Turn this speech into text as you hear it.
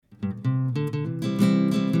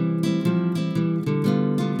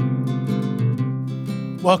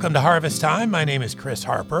Welcome to Harvest Time. My name is Chris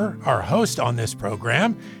Harper. Our host on this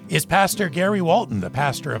program is Pastor Gary Walton, the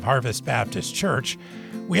pastor of Harvest Baptist Church.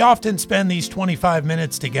 We often spend these 25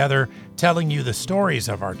 minutes together telling you the stories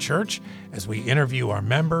of our church as we interview our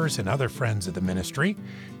members and other friends of the ministry.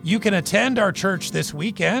 You can attend our church this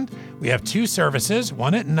weekend. We have two services,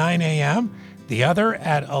 one at 9 a.m., the other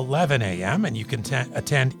at 11 a.m., and you can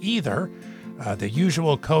attend either. The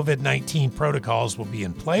usual COVID-19 protocols will be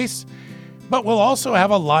in place. But we'll also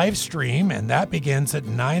have a live stream, and that begins at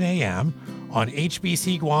 9 a.m. on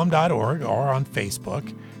hbcguam.org or on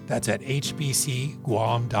Facebook. That's at hbcguam.org.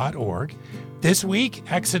 This week,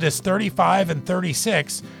 Exodus 35 and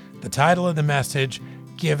 36, the title of the message,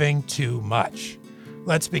 Giving Too Much.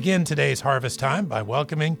 Let's begin today's Harvest Time by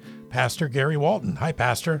welcoming Pastor Gary Walton. Hi,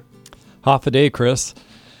 Pastor. Half a day, Chris.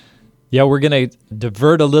 Yeah, we're going to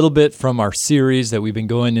divert a little bit from our series that we've been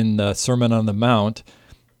going in the Sermon on the Mount.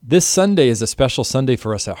 This Sunday is a special Sunday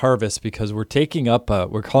for us at Harvest because we're taking up,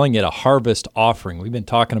 we're calling it a harvest offering. We've been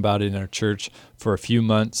talking about it in our church for a few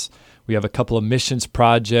months. We have a couple of missions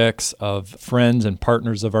projects of friends and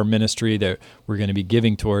partners of our ministry that we're going to be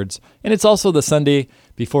giving towards. And it's also the Sunday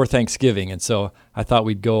before Thanksgiving. And so I thought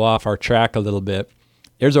we'd go off our track a little bit.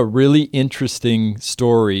 There's a really interesting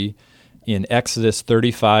story in Exodus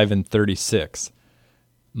 35 and 36.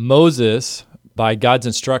 Moses, by God's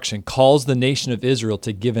instruction, calls the nation of Israel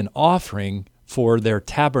to give an offering for their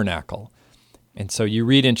tabernacle. And so you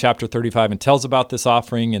read in chapter 35 and tells about this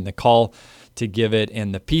offering and the call to give it,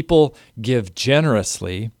 and the people give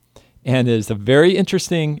generously. And there's a very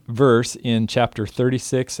interesting verse in chapter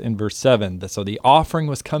 36 and verse 7. So the offering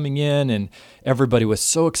was coming in, and everybody was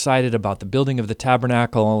so excited about the building of the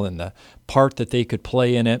tabernacle and the part that they could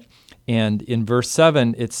play in it. And in verse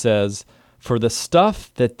 7, it says, "For the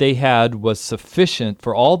stuff that they had was sufficient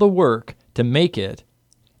for all the work to make it,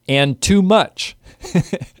 and too much."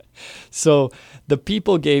 So the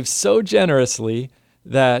people gave so generously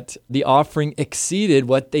that the offering exceeded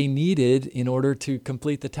what they needed in order to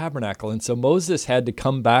complete the tabernacle. And so Moses had to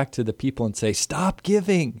come back to the people and say, "Stop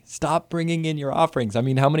giving, stop bringing in your offerings." I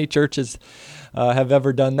mean, how many churches have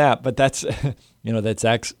ever done that? But that's,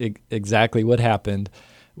 that's exactly what happened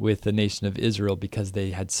with the nation of Israel because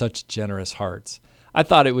they had such generous hearts. I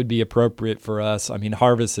thought it would be appropriate for us. I mean,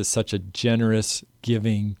 Harvest is such a generous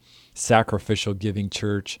giving, sacrificial giving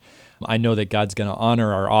church. I know that God's going to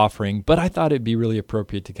honor our offering, but I thought it'd be really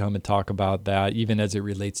appropriate to come and talk about that, even as it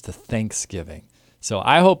relates to Thanksgiving. So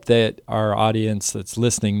I hope that our audience that's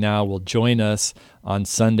listening now will join us on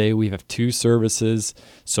Sunday. We have two services,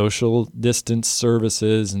 social distance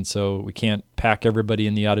services, and so we can't pack everybody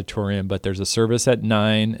in the auditorium, but there's a service at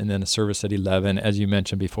 9 and then a service at 11, as you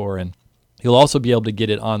mentioned before, and you'll also be able to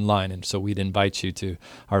get it online, and so we'd invite you to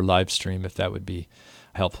our live stream if that would be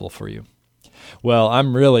helpful for you. Well,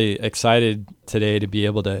 I'm really excited today to be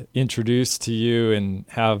able to introduce to you and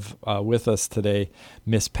have with us today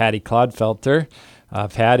Miss Patty Clodfelter.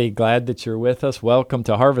 Patty, glad that you're with us. Welcome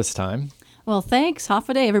to Harvest Time. Well, thanks. Half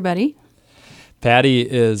a day, everybody. Patty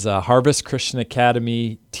is a Harvest Christian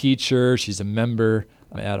Academy teacher. She's a member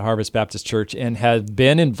at Harvest Baptist Church and has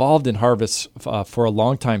been involved in Harvest for a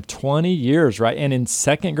long time, 20 years, right? And in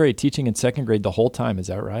second grade, teaching in second grade the whole time. Is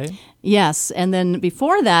that right? Yes. And then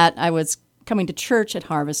before that, I was coming to church at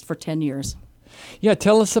Harvest for 10 years. Yeah,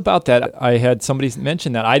 tell us about that. I had somebody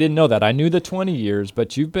mention that. I didn't know that. I knew the 20 years,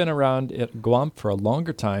 but you've been around at Guam for a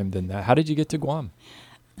longer time than that. How did you get to Guam?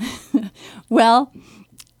 Well,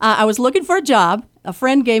 I was looking for a job. A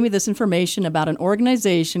friend gave me this information about an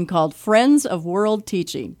organization called Friends of World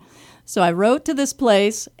Teaching. So I wrote to this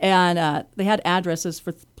place, and they had addresses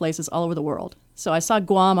for places all over the world. So I saw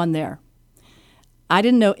Guam on there. I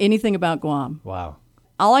didn't know anything about Guam. Wow.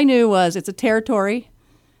 All I knew was it's a territory,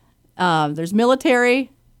 there's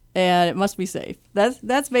military, and it must be safe.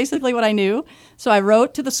 That's basically what I knew. So I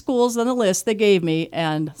wrote to the schools on the list they gave me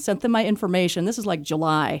and sent them my information. This is like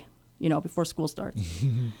July, before school starts.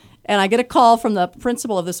 And I get a call from the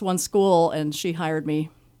principal of this one school, and she hired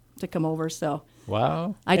me to come over. So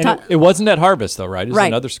wow. It wasn't at Harvest, though, right? It was right.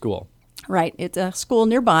 Another school. Right. It's a school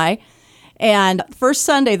nearby. And first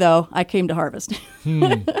Sunday, though, I came to Harvest.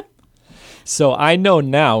 So I know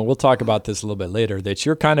now, we'll talk about this a little bit later, that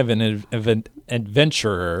you're kind of an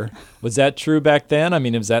adventurer. Was that true back then? I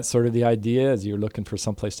mean, was that sort of the idea as you were looking for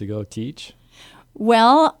someplace to go teach?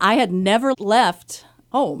 Well, I had never left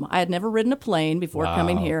home. I had never ridden a plane before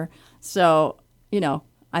coming here. So,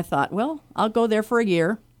 I thought, well, I'll go there for a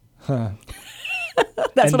year.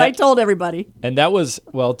 That's what I told everybody. And that was,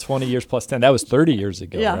 20 years plus 10. That was 30 years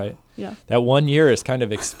ago, right? Yeah. That 1 year is kind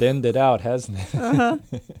of extended out, hasn't it? Uh-huh.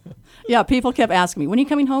 Yeah, people kept asking me, when are you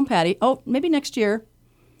coming home, Patty? Oh, maybe next year.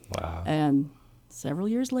 Wow. And several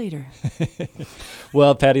years later.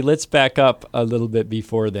 Well, Patty, let's back up a little bit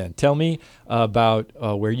before then. Tell me about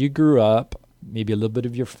where you grew up, maybe a little bit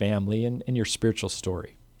of your family and your spiritual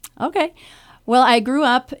story. Okay. Well, I grew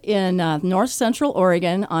up in north central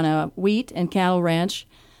Oregon on a wheat and cattle ranch,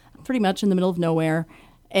 pretty much in the middle of nowhere.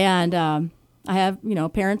 And I have,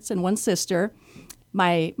 parents and one sister.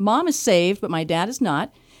 My mom is saved, but my dad is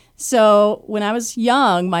not. So when I was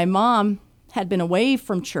young, my mom had been away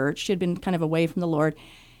from church. She had been kind of away from the Lord.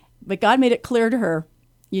 But God made it clear to her,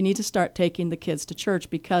 you need to start taking the kids to church,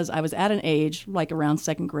 because I was at an age, like around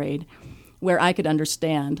second grade, where I could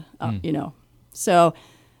understand, So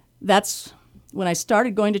that's when I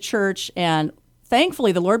started going to church, and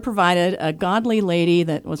thankfully the Lord provided a godly lady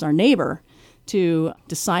that was our neighbor to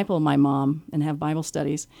disciple my mom and have Bible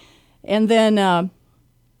studies. And then a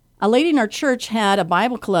lady in our church had a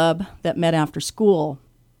Bible club that met after school.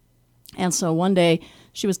 And so one day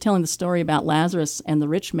she was telling the story about Lazarus and the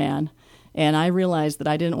rich man, and I realized that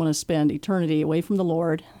I didn't want to spend eternity away from the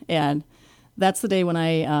Lord. And that's the day when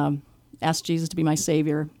I asked Jesus to be my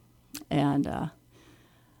Savior. And,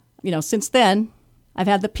 since then, I've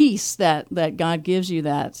had the peace that God gives you,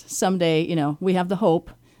 that someday, we have the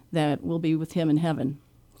hope that we'll be with Him in heaven.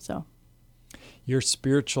 So your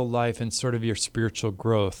spiritual life and sort of your spiritual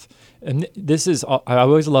growth. And this is, I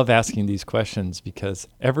always love asking these questions because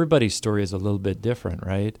everybody's story is a little bit different,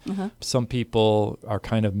 right? Uh-huh. Some people are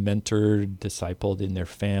kind of mentored, discipled in their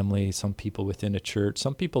family, some people within a church.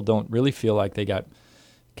 Some people don't really feel like they got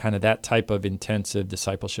kind of that type of intensive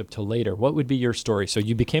discipleship till later. What would be your story? So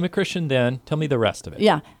you became a Christian then. Tell me the rest of it.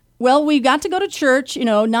 Yeah. Well, we got to go to church,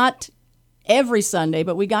 not every Sunday,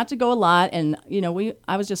 but we got to go a lot. And,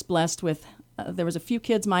 I was just blessed with, there was a few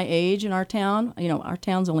kids my age in our town. Our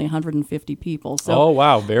town's only 150 people. So. Oh,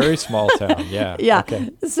 wow. Very small town. Yeah. Yeah.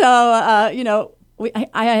 Okay. So,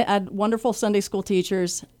 I had wonderful Sunday school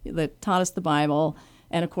teachers that taught us the Bible,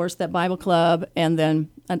 and of course that Bible club, and then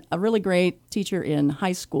a really great teacher in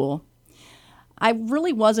high school. I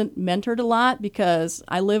really wasn't mentored a lot because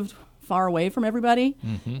I lived far away from everybody,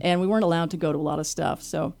 and we weren't allowed to go to a lot of stuff.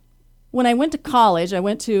 So when I went to college, I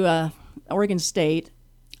went to Oregon State.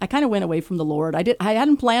 I kind of went away from the Lord. I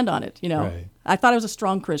hadn't planned on it, Right. I thought I was a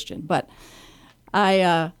strong Christian, but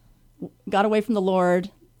I got away from the Lord,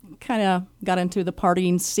 kind of got into the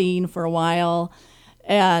partying scene for a while,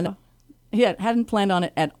 and he hadn't planned on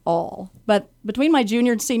it at all. But between my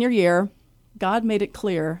junior and senior year, God made it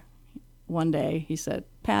clear one day. He said,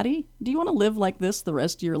 Patty, do you want to live like this the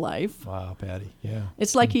rest of your life? Wow, Patty. Yeah.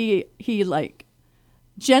 It's like he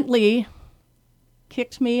gently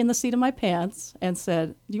kicked me in the seat of my pants and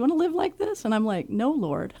said, do you want to live like this? And I'm like, no,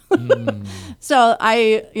 Lord. So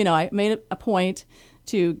I made it a point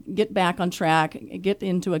to get back on track, get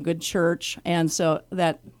into a good church. And so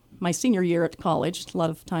that my senior year at college, a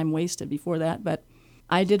lot of time wasted before that, but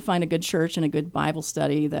I did find a good church and a good Bible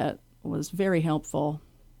study that was very helpful.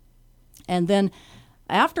 And then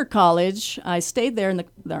after college, I stayed there in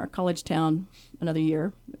our college town another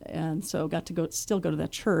year, and so got to still go to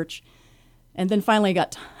that church. And then finally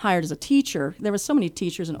got hired as a teacher. There were so many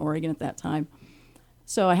teachers in Oregon at that time.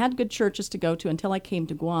 So I had good churches to go to until I came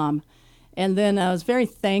to Guam. And then I was very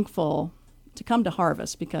thankful to come to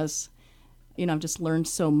Harvest because, I've just learned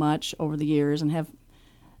so much over the years and have,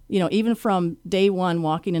 even from day one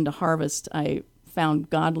walking into Harvest, I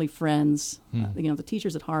found godly friends. The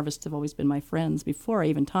teachers at Harvest have always been my friends before I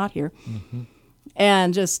even taught here.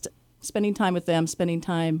 And just spending time with them, spending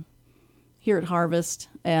time here at Harvest,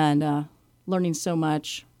 and learning so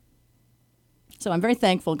much. So I'm very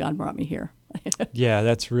thankful God brought me here. Yeah,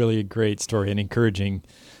 that's really a great story and encouraging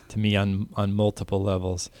to me on multiple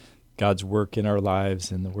levels. God's work in our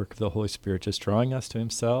lives and the work of the Holy Spirit just drawing us to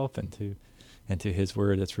Himself and to His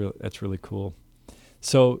Word. That's really cool.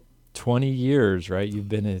 So 20 years, right? You've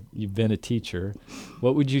been a teacher.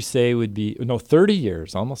 What would you say would be 30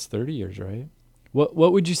 years, almost 30 years, right? What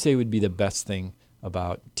would you say would be the best thing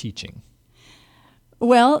about teaching?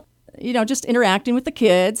 Well, just interacting with the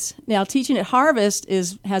kids. Now, teaching at Harvest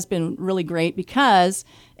has been really great because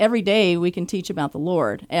every day we can teach about the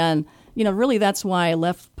Lord. And, really that's why I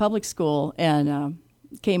left public school and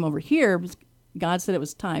came over here. God said it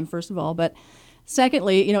was time, first of all. But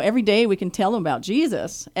secondly, every day we can tell them about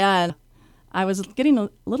Jesus. And I was getting a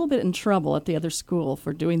little bit in trouble at the other school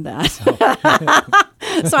for doing that.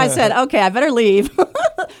 So I said, okay, I better leave.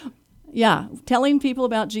 Yeah, telling people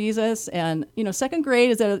about Jesus. And, second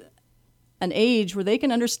grade is at an age where they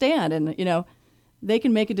can understand and, they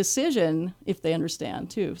can make a decision if they understand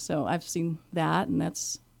too. So I've seen that, and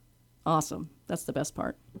that's awesome. That's the best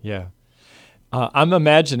part. Yeah. I'm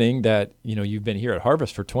imagining that, you've been here at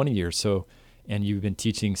Harvest for 20 years, and you've been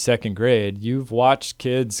teaching second grade. You've watched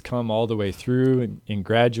kids come all the way through and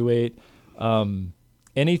graduate.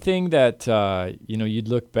 Anything that, you'd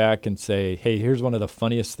look back and say, hey, here's one of the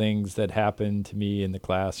funniest things that happened to me in the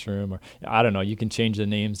classroom, or I don't know, you can change the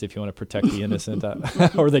names if you want to protect the innocent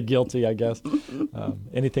or the guilty, I guess.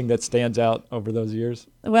 Anything that stands out over those years?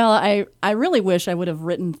 Well, I really wish I would have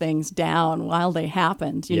written things down while they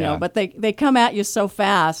happened, but they come at you so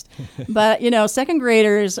fast. But, second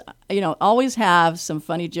graders, always have some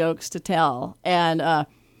funny jokes to tell. And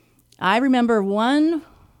I remember one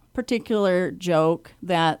particular joke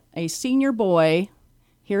that a senior boy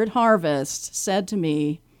here at Harvest said to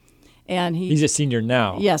me, and he's a senior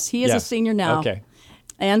now. Yes, he is a senior now. Okay.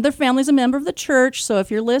 And their family's a member of the church, so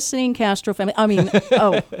if you're listening, Castro family,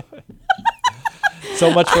 oh.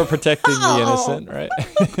 So much for protecting the innocent, right?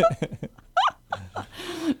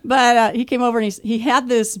 But he came over and he had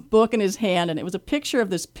this book in his hand, and it was a picture of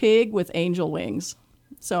this pig with angel wings.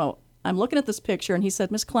 So I'm looking at this picture, and he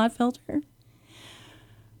said, Miss Clodfelter,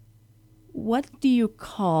 what do you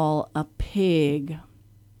call a pig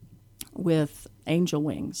with angel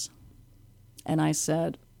wings? And I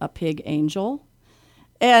said, a pig angel.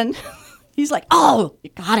 And he's like, oh,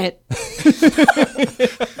 you got it.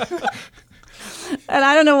 And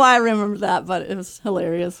I don't know why I remember that, but it was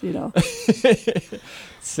hilarious,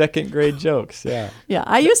 Second grade jokes, yeah. Yeah,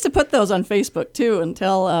 I used to put those on Facebook, too,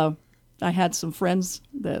 until I had some friends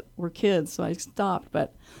that were kids, so I stopped.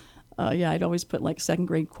 But I'd always put like second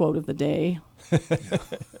grade quote of the day.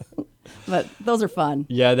 But those are fun.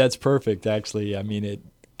 Yeah, that's perfect, actually. I mean, it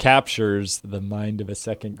captures the mind of a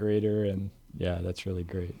second grader, and yeah, that's really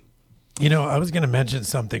great. I was going to mention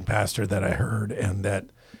something, Pastor, that I heard and that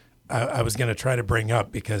I was going to try to bring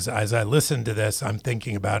up, because as I listen to this, I'm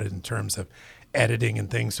thinking about it in terms of editing and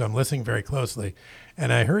things, so I'm listening very closely.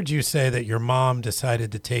 And I heard you say that your mom decided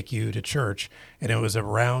to take you to church, and it was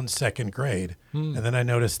around second grade. And then I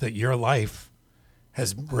noticed that your life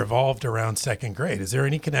has revolved around second grade. Is there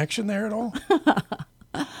any connection there at all?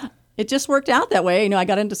 It just worked out that way. I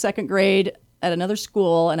got into second grade at another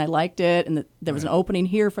school, and I liked it, and there was an opening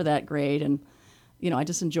here for that grade, and, I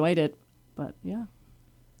just enjoyed it. But, yeah.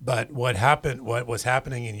 But what was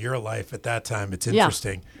happening in your life at that time, it's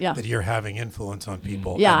interesting that you're having influence on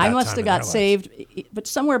people. Yeah, I must have got saved, but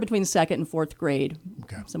somewhere between second and fourth grade,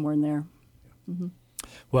 somewhere in there. Mm-hmm.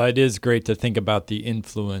 Well, it is great to think about the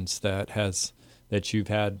influence that you've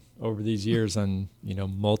had over these years on,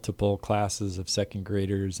 multiple classes of second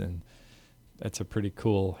graders, and that's a pretty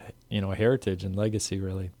cool, heritage and legacy,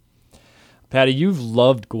 really. Patty, you've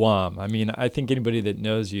loved Guam. I mean, I think anybody that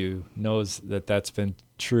knows you knows that that's been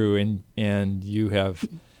true, and you have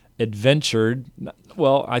adventured,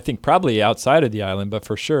 well, I think probably outside of the island, but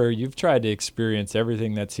for sure, you've tried to experience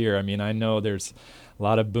everything that's here. I mean, I know there's a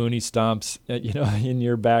lot of boonie stomps, in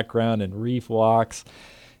your background and reef walks,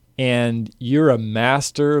 and you're a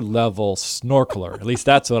master level snorkeler. At least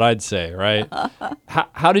that's what I'd say, right?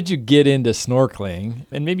 How did you get into snorkeling?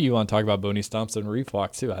 And maybe you want to talk about boonie stomps and reef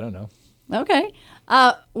walks too. I don't know. Okay.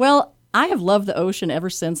 Well, I have loved the ocean ever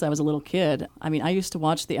since I was a little kid. I mean, I used to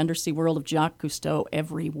watch The Undersea World of Jacques Cousteau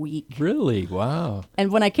every week. Really? Wow.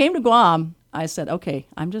 And when I came to Guam, I said, okay,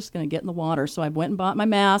 I'm just going to get in the water. So I went and bought my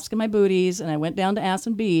mask and my booties, and I went down to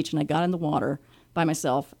Assen Beach, and I got in the water by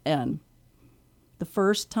myself. And the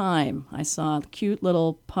first time I saw the cute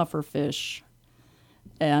little puffer fish,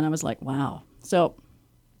 and I was like, wow. So,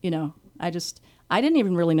 I didn't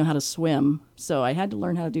even really know how to swim, so I had to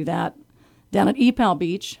learn how to do that down at Epal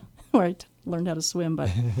Beach, where I learned how to swim.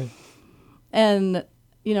 But and,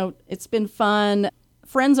 it's been fun.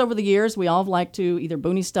 Friends over the years, we all have liked to either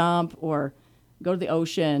boonie stomp or go to the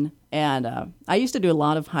ocean. And I used to do a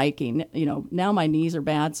lot of hiking. Now my knees are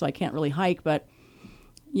bad, so I can't really hike. But,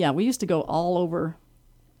 yeah, we used to go all over,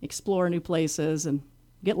 explore new places, and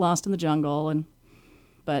get lost in the jungle.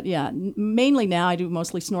 But, yeah, mainly now I do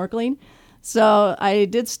mostly snorkeling. So I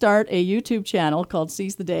did start a YouTube channel called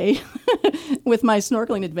Seize the Day with my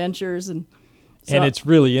snorkeling adventures. And it's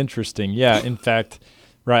really interesting. Yeah, in fact,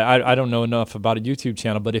 right, I don't know enough about a YouTube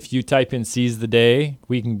channel, but if you type in Seize the Day,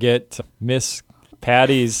 we can get Miss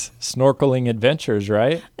Patty's snorkeling adventures,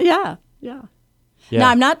 right? Yeah. Now,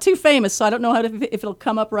 I'm not too famous, so I don't know if it'll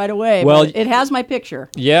come up right away, well, but it has my picture.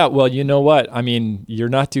 Yeah, well, you know what? I mean, you're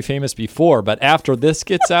not too famous before, but after this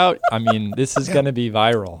gets out, I mean, this is going to be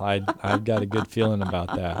viral. I've got a good feeling about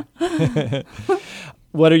that.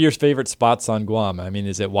 What are your favorite spots on Guam? I mean,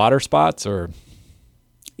 is it water spots or?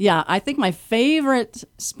 Yeah, I think my favorite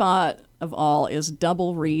spot of all is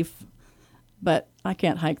Double Reef, but I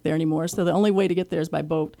can't hike there anymore, so the only way to get there is by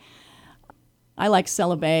boat. I like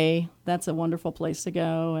Sella Bay. That's a wonderful place to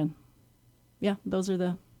go. And yeah, those are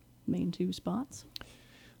the main two spots.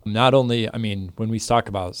 Not only, I mean, when we talk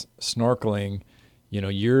about snorkeling,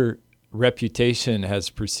 your reputation has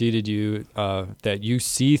preceded you, that you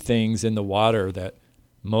see things in the water that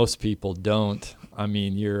most people don't. I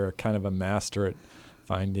mean, you're kind of a master at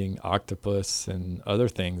finding octopus and other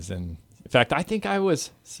things. And in fact, I think I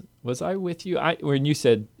was I with you? When you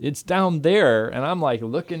said it's down there, and I'm like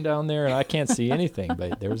looking down there and I can't see anything,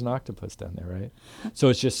 but there was an octopus down there, right? So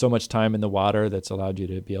it's just so much time in the water that's allowed you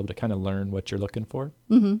to be able to kind of learn what you're looking for.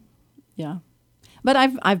 Mm-hmm. Yeah. But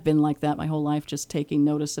I've been like that my whole life, just taking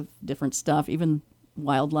notice of different stuff, even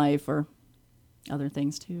wildlife or other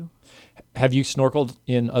things too. Have you snorkeled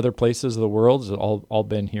in other places of the world? Has it all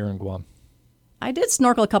been here in Guam? I did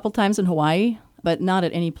snorkel a couple times in Hawaii, but not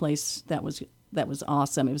at any place that was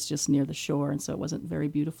awesome. It was just near the shore, and so it wasn't very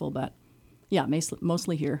beautiful. But yeah,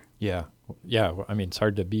 mostly here. Yeah. I mean, it's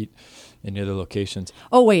hard to beat any other locations.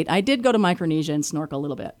 Oh wait, I did go to Micronesia and snorkel a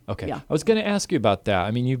little bit. Okay. Yeah. I was going to ask you about that. I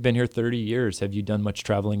mean, you've been here 30 years. Have you done much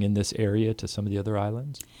traveling in this area to some of the other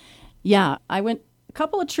islands? Yeah, I went a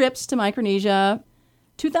couple of trips to Micronesia.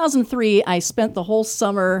 2003, I spent the whole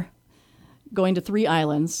summer going to 3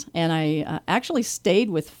 islands, and I actually stayed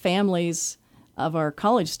with families of our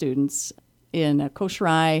college students in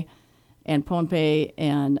Kosrae and Pohnpei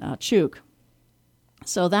and Chuuk.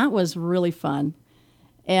 So that was really fun.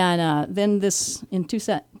 And then in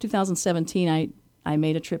 2017, I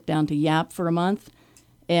made a trip down to Yap for a month,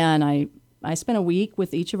 and I spent a week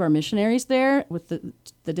with each of our missionaries there, with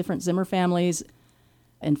the different Zimmer families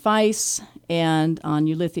in Feis, and on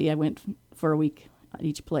Ulithi I went for a week at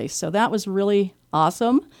each place. So that was really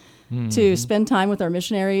awesome to spend time with our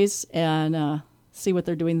missionaries and see what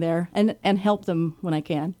they're doing there and help them when I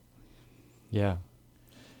can. Yeah.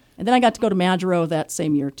 And then I got to go to Majuro that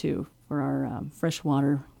same year too for our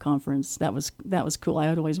freshwater conference. That was cool. I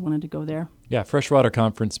had always wanted to go there. Yeah, freshwater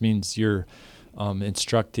conference means you're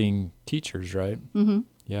instructing teachers, right? Mm-hmm.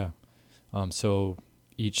 Yeah. So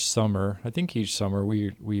each summer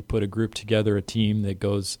we put a group together, a team that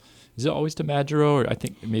goes. Is it always to Majuro, or I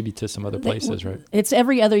think maybe to some other places, right? It's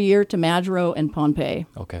every other year to Majuro and Pohnpei.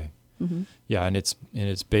 Okay. Mm-hmm. Yeah, and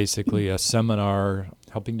it's basically a seminar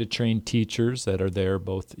helping to train teachers that are there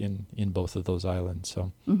both in both of those islands.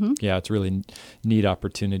 So yeah, it's a really neat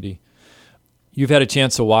opportunity. You've had a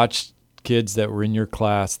chance to watch kids that were in your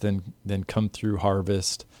class then come through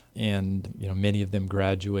Harvest, and many of them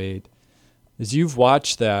graduate. As you've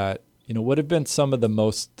watched that, what have been some of the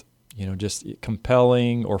most just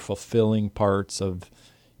compelling or fulfilling parts of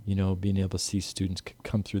being able to see students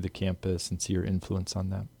come through the campus and see your influence on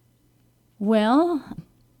that? Well,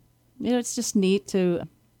 it's just neat to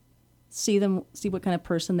see what kind of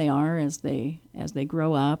person they are as they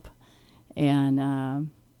grow up. And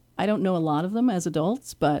I don't know a lot of them as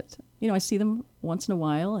adults, but I see them once in a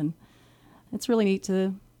while, and it's really neat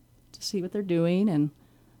to see what they're doing and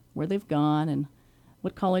where they've gone and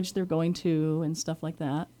what college they're going to and stuff like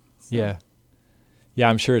that. So. Yeah,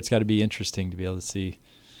 I'm sure it's got to be interesting to be able to see.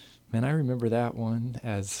 Man, I remember that one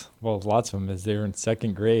as well. Lots of them as they're in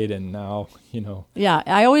second grade, and now Yeah,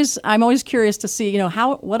 I'm always curious to see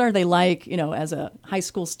what are they like as a high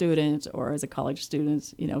school student or as a college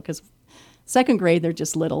student because second grade they're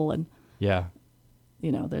just little and yeah,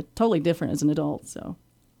 they're totally different as an adult. So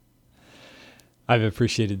I've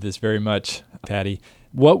appreciated this very much, Patty.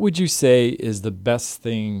 What would you say is the best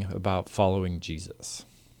thing about following Jesus?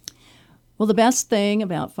 Well, the best thing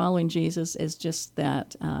about following Jesus is just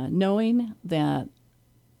that knowing that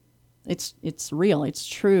it's real, it's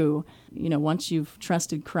true. Once you've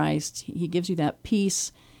trusted Christ, He gives you that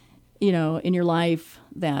peace, in your life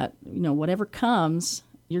that, whatever comes,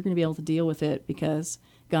 you're going to be able to deal with it because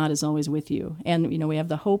God is always with you. And, we have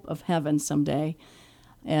the hope of heaven someday.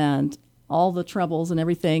 And all the troubles and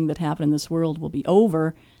everything that happen in this world will be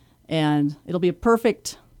over, and it'll be a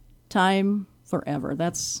perfect time forever.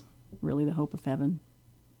 That's really the hope of heaven.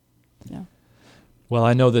 Yeah. Well,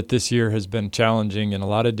 I know that this year has been challenging in a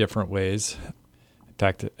lot of different ways. In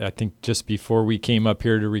fact, I think just before we came up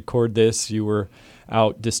here to record this, you were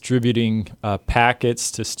out distributing packets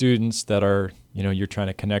to students that are, you're trying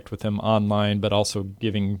to connect with them online, but also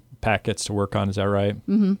giving packets to work on. Is that right?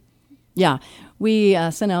 Mm-hmm. Yeah. We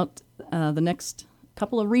sent out the next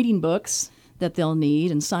couple of reading books that they'll need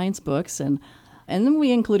and science books, and then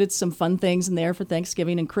we included some fun things in there for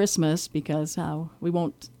Thanksgiving and Christmas because we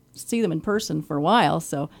won't see them in person for a while.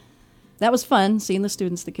 So that was fun, seeing the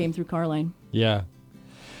students that came through Carline. Yeah.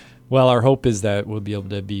 Well, our hope is that we'll be able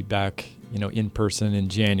to be back in person in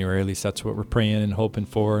January. At least that's what we're praying and hoping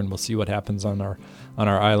for, and we'll see what happens on our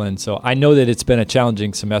island. So I know that it's been a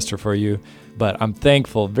challenging semester for you, but I'm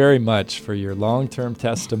thankful very much for your long-term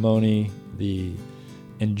testimony, the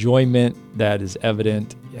enjoyment that is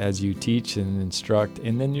evident as you teach and instruct,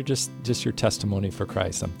 and then you're just your testimony for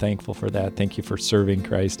Christ. I'm thankful for that. Thank you for serving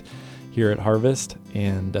Christ here at Harvest,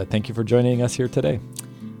 and thank you for joining us here today.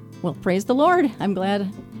 Well, praise the Lord. I'm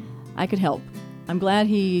glad I could help. I'm glad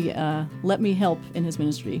he let me help in his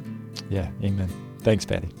ministry. Yeah, amen. Thanks,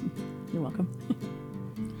 Patty. You're welcome.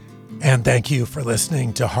 And thank you for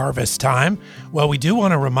listening to Harvest Time. Well, we do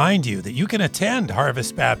want to remind you that you can attend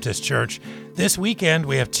Harvest Baptist Church. This weekend,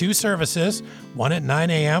 we have 2 services, one at 9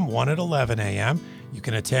 a.m., one at 11 a.m. You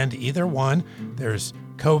can attend either one. There's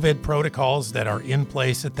COVID protocols that are in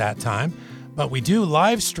place at that time. But we do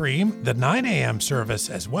live stream the 9 a.m. service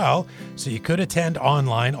as well, so you could attend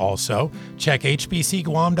online also. Check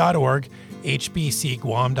hbcguam.org,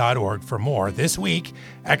 hbcguam.org for more. This week,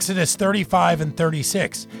 Exodus 35 and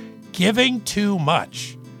 36. Giving too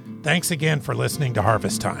much. Thanks again for listening to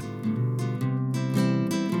Harvest Time.